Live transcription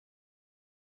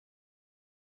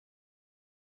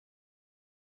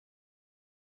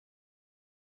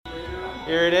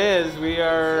Here it is. We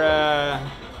are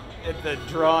at the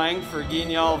drawing for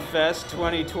GuignolFest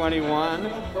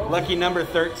 2021. Lucky number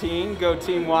 13. Go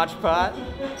Team Watchpot.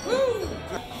 Woo!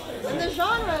 And the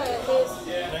genre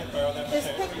is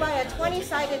picked by a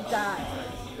 20-sided die.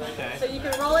 Okay. So you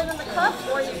can roll it in the cup,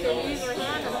 or you can use your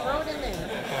hand and throw it in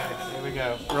there. Okay, here we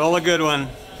go. Roll a good one.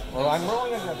 Well, I'm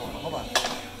rolling a good one. Hold on.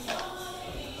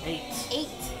 8.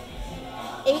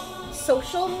 8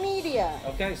 social media.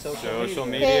 Okay, Social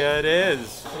media it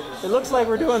is. It looks like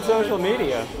we're doing social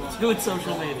media. Let's do it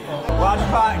social media.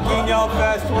 Watchpot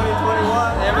GuignolFest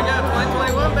 2021. There we go,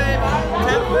 2021, baby.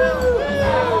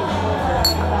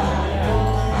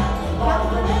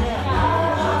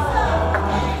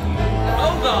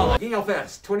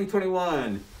 GuignolFest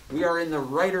 2021. We are in the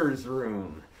writers'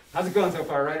 room. How's it going so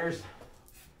far, writers?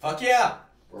 Fuck yeah!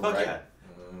 We're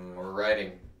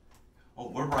writing.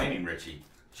 Oh, we're writing, Richie.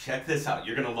 Check this out.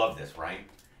 You're gonna love this, right?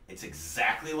 It's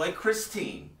exactly like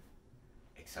Christine,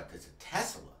 except it's a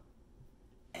Tesla,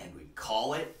 and we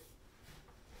call it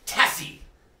Tessie.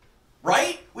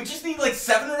 Right? We just need like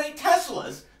 7 or 8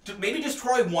 Teslas to maybe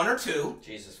destroy 1 or 2.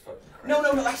 Jesus fucking Christ. No.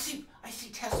 I see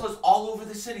Teslas all over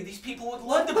the city. These people would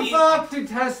love to be. What the fuck do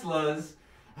Teslas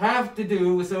have to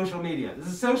do with social media? This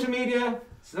is social media.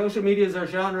 Social media is our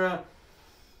genre.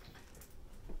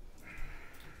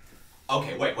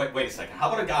 Okay, wait a second. How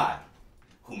about a guy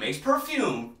who makes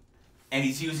perfume and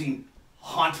he's using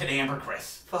haunted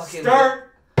ambergris? Fucking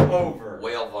Start over.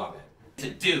 whale vomit. It's a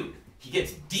dude. He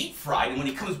gets deep fried, and when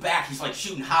he comes back, he's like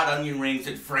shooting hot onion rings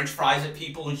and French fries at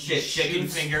people and shit. Chicken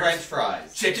fingers. French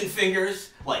fries. Chicken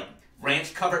fingers, like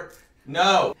ranch covered.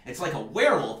 No. It's like a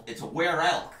werewolf. It's a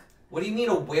were-elk. What do you mean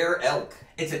a were-elk?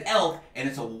 It's an elk, and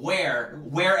it's a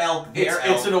were-elk, It's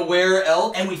elk. an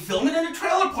aware-elk? And we film it in a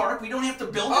trailer park. We don't have to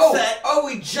build a set. Oh,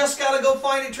 we just gotta go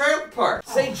find a trailer park.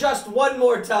 Say just one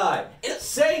more time.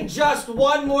 Say just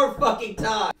one more fucking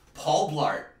time. Paul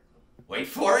Blart. Wait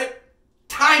for it.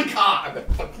 Time cop.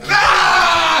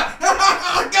 Ah!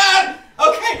 Oh, God.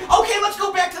 Okay, let's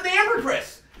go back to the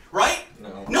ambergris. Right?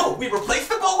 No, we replace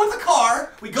the boat with a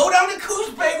car. We go down to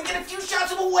Coos Bay. We get a few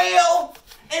shots of a whale.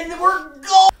 And then we're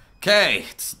going. Okay,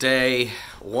 it's day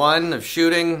 1 of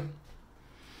shooting.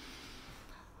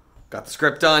 Got the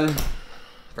script done.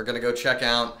 We're gonna go check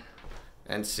out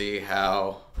and see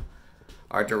how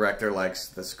our director likes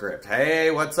the script. Hey,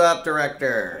 what's up,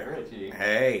 director? Hey, Richie.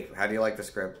 Hey, how do you like the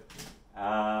script?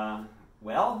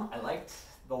 Well, I liked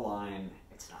the line,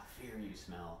 "It's not fear you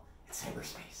smell, it's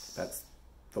cyberspace." That's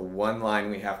the one line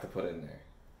we have to put in there.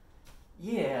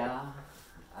 Yeah.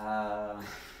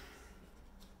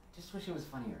 Just wish it was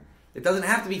funnier. It doesn't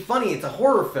have to be funny, it's a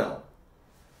horror film.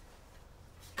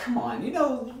 Come on, you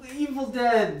know, Evil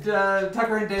Dead,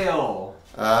 Tucker and Dale.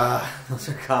 Those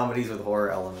are comedies with horror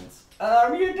elements.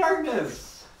 Army of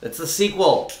Darkness. It's the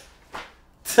sequel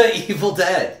to Evil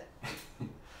Dead.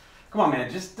 Come on,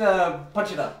 man, just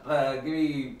punch it up.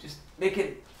 Just make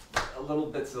it a little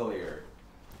bit sillier.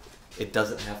 It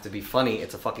doesn't have to be funny,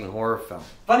 it's a fucking horror film.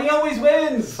 Funny always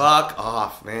wins! Fuck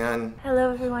off, man. Hello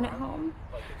everyone at home.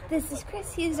 This is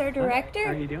Chris, he's our director.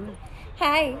 How are you doing?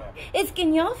 Hi, it's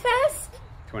GuignolFest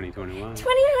 2021.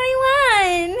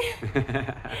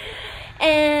 2021!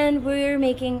 And we're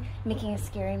making a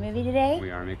scary movie today.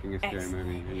 We are making a scary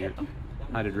movie. And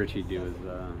how did Richie do as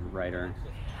a writer?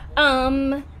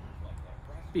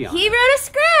 Be honest. He wrote a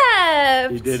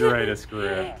script! He did write a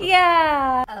script.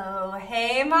 Yeah. Oh,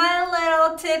 hey, my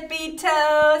little tippy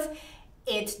toes.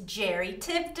 It's Jerry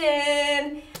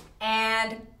Tipton,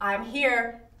 and I'm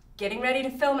here getting ready to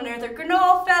film another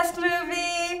GuignolFest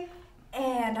movie.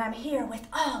 And I'm here with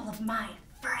all of my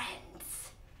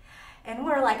friends. And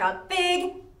we're like a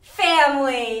big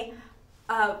family.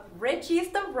 Richie's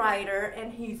the writer,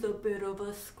 and he's a bit of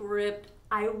a script.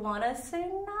 I want to say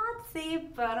Nazi,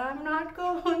 but I'm not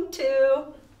going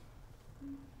to.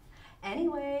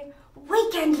 Anyway,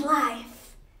 weekend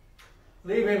life.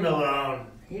 Leave him alone.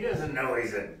 He doesn't know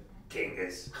he's a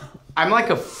dingus. I'm like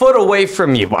a foot away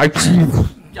from you. We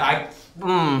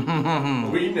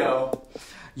know.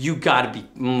 You gotta be.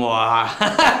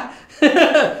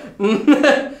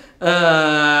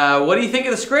 What do you think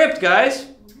of the script, guys?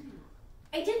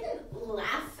 I didn't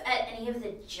laugh at any of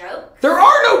the jokes. There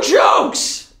are no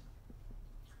jokes!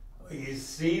 You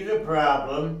see the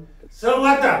problem. So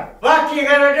what the fuck you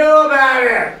gonna do about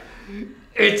it?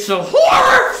 It's a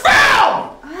horror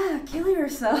film! Kill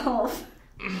yourself.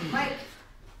 Mike,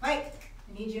 I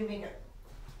need you to make it.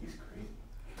 He's crazy.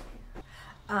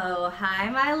 Oh, hi,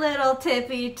 my little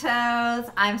tippy toes.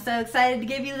 I'm so excited to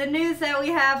give you the news that we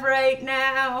have right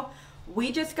now.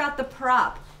 We just got the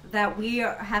prop, that we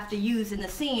have to use in the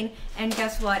scene, and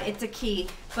guess what? It's a key,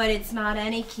 but it's not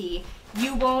any key.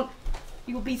 You'll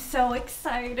be so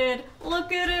excited.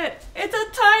 Look at it. It's a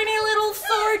tiny little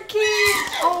sword key.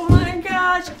 Oh my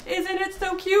gosh. Isn't it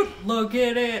so cute? Look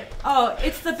at it. Oh,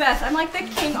 it's the best. I'm like the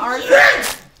King Arthur.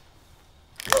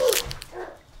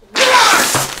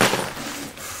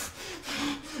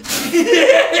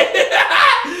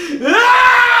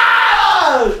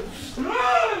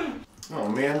 Oh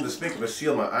man, this makes me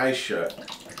seal my eyes shut.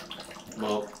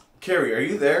 Well, Carrie, are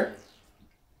you there?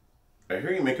 I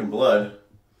hear you making blood.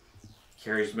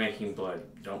 Carrie's making blood.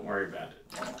 Don't worry about it.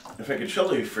 If I could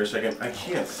show you for a second, I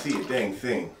can't see a dang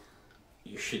thing.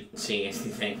 You shouldn't see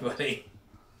anything, buddy.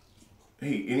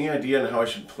 Hey, any idea on how I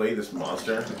should play this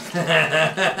monster?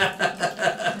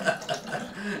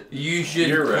 You should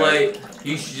You're play. right.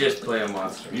 You should just play a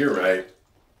monster. You're right.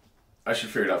 I should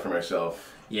figure it out for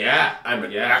myself. Yeah. I'm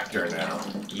an actor now.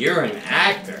 You're an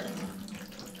actor.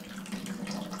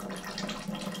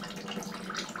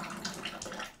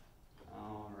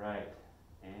 All right,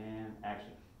 and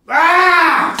action.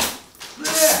 Ah!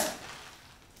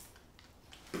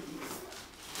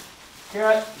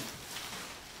 Cut.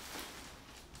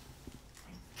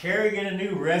 Carrie, get a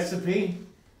new recipe?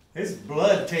 This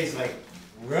blood tastes like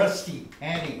rusty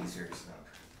panties or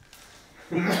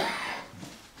something.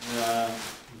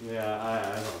 Yeah,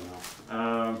 I don't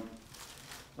know.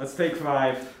 Let's take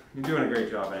 5. You're doing a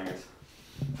great job, Angus.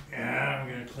 Yeah, I'm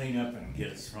gonna clean up and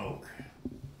get a smoke.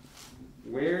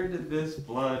 Where did this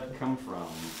blood come from?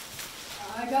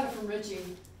 I got it from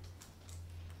Richie.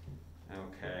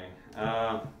 Okay.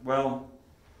 Well,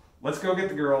 let's go get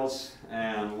the girls,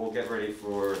 and we'll get ready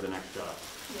for the next shot.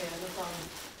 Yeah, no problem.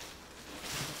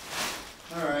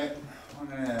 Alright, I'm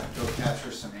gonna go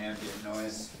capture some ambient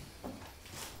noise.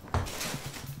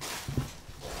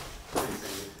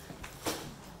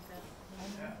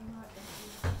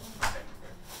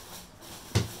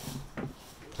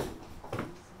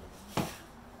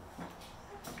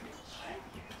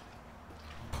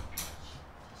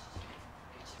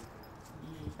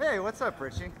 Hey, what's up,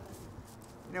 Richie? You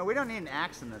know, we don't need an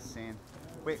axe in this scene.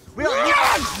 Wait, we don't need...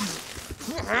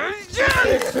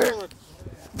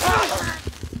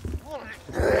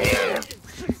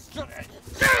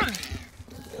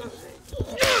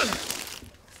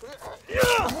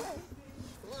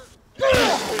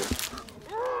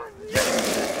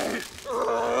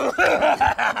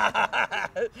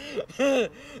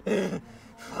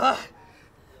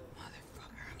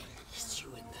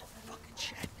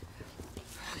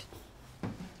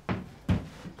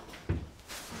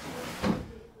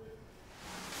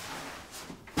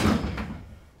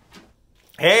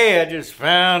 Hey, I just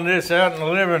found this out in the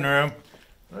living room.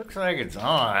 Looks like it's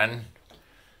on.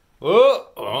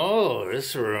 Oh,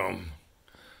 this room.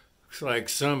 Looks like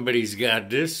somebody's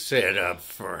got this set up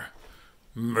for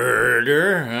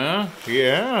murder, huh?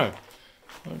 Yeah.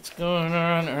 What's going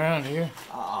on around here?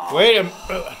 Wait a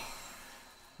minute.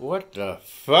 What the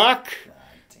fuck?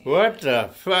 What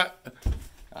the fuck?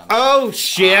 Oh,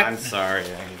 shit. I'm sorry,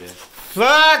 I did.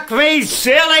 Fuck me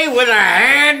silly with a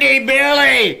handy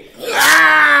billy!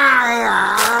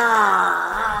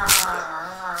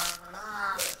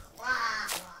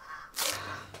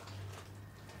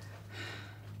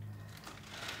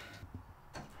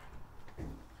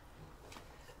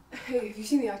 Hey, have you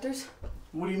seen the actors?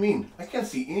 What do you mean? I can't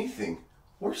see anything.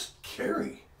 Where's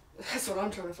Carrie? That's what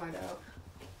I'm trying to find out.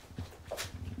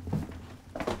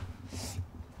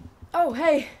 Oh,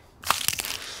 hey.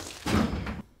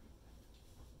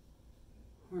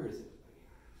 Where is it?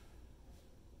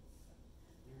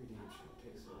 Every damn shit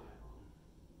takes a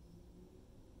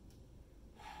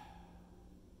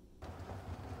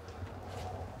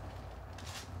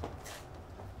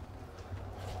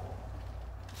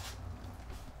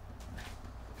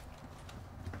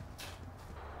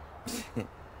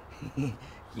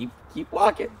while. Keep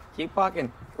walking. Keep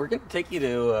walking. We're gonna take you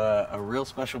to a real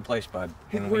special place, bud.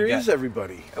 And Where is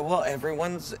everybody? Well,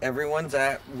 everyone's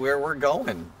at where we're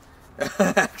going.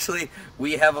 Actually,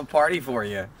 we have a party for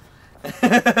you.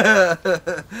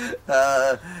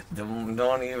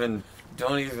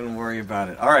 Don't even worry about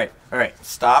it. All right.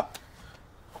 Stop.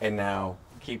 And now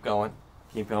keep going,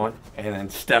 and then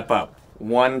step up.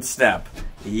 1 step.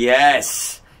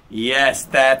 Yes,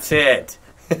 that's it.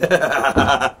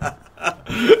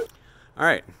 All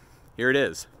right, here it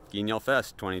is.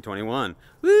 GuignolFest 2021.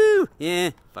 Woo!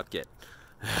 Yeah, fuck it.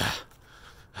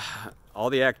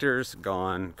 All the actors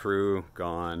gone, crew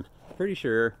gone. Pretty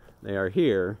sure they are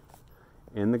here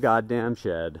in the goddamn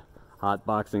shed,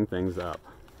 hotboxing things up.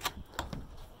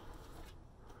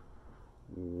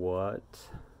 What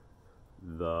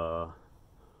the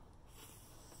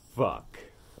fuck.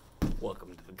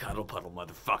 Welcome to the cuddle puddle,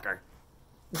 motherfucker.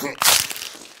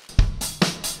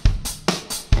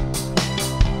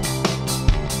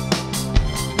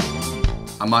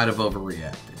 I might have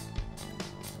overreacted.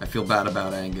 I feel bad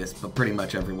about Angus, but pretty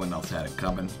much everyone else had it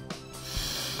coming.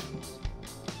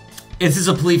 This is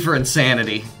a plea for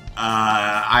insanity.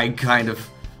 I kind of...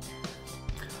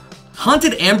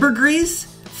 Haunted ambergris?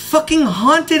 Fucking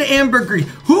haunted ambergris.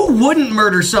 Who wouldn't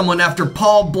murder someone after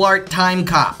Paul Blart Time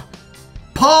Cop?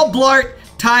 Paul Blart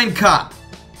Time Cop.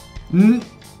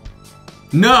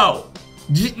 No.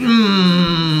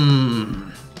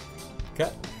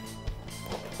 Cut.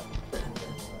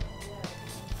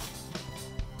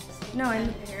 No, I'm.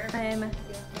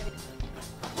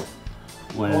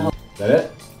 When? Is that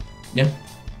it? Yeah.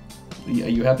 Are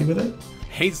you happy with it?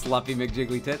 Hey, sloppy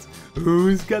McJiggly Tits.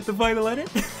 Who's got the final edit?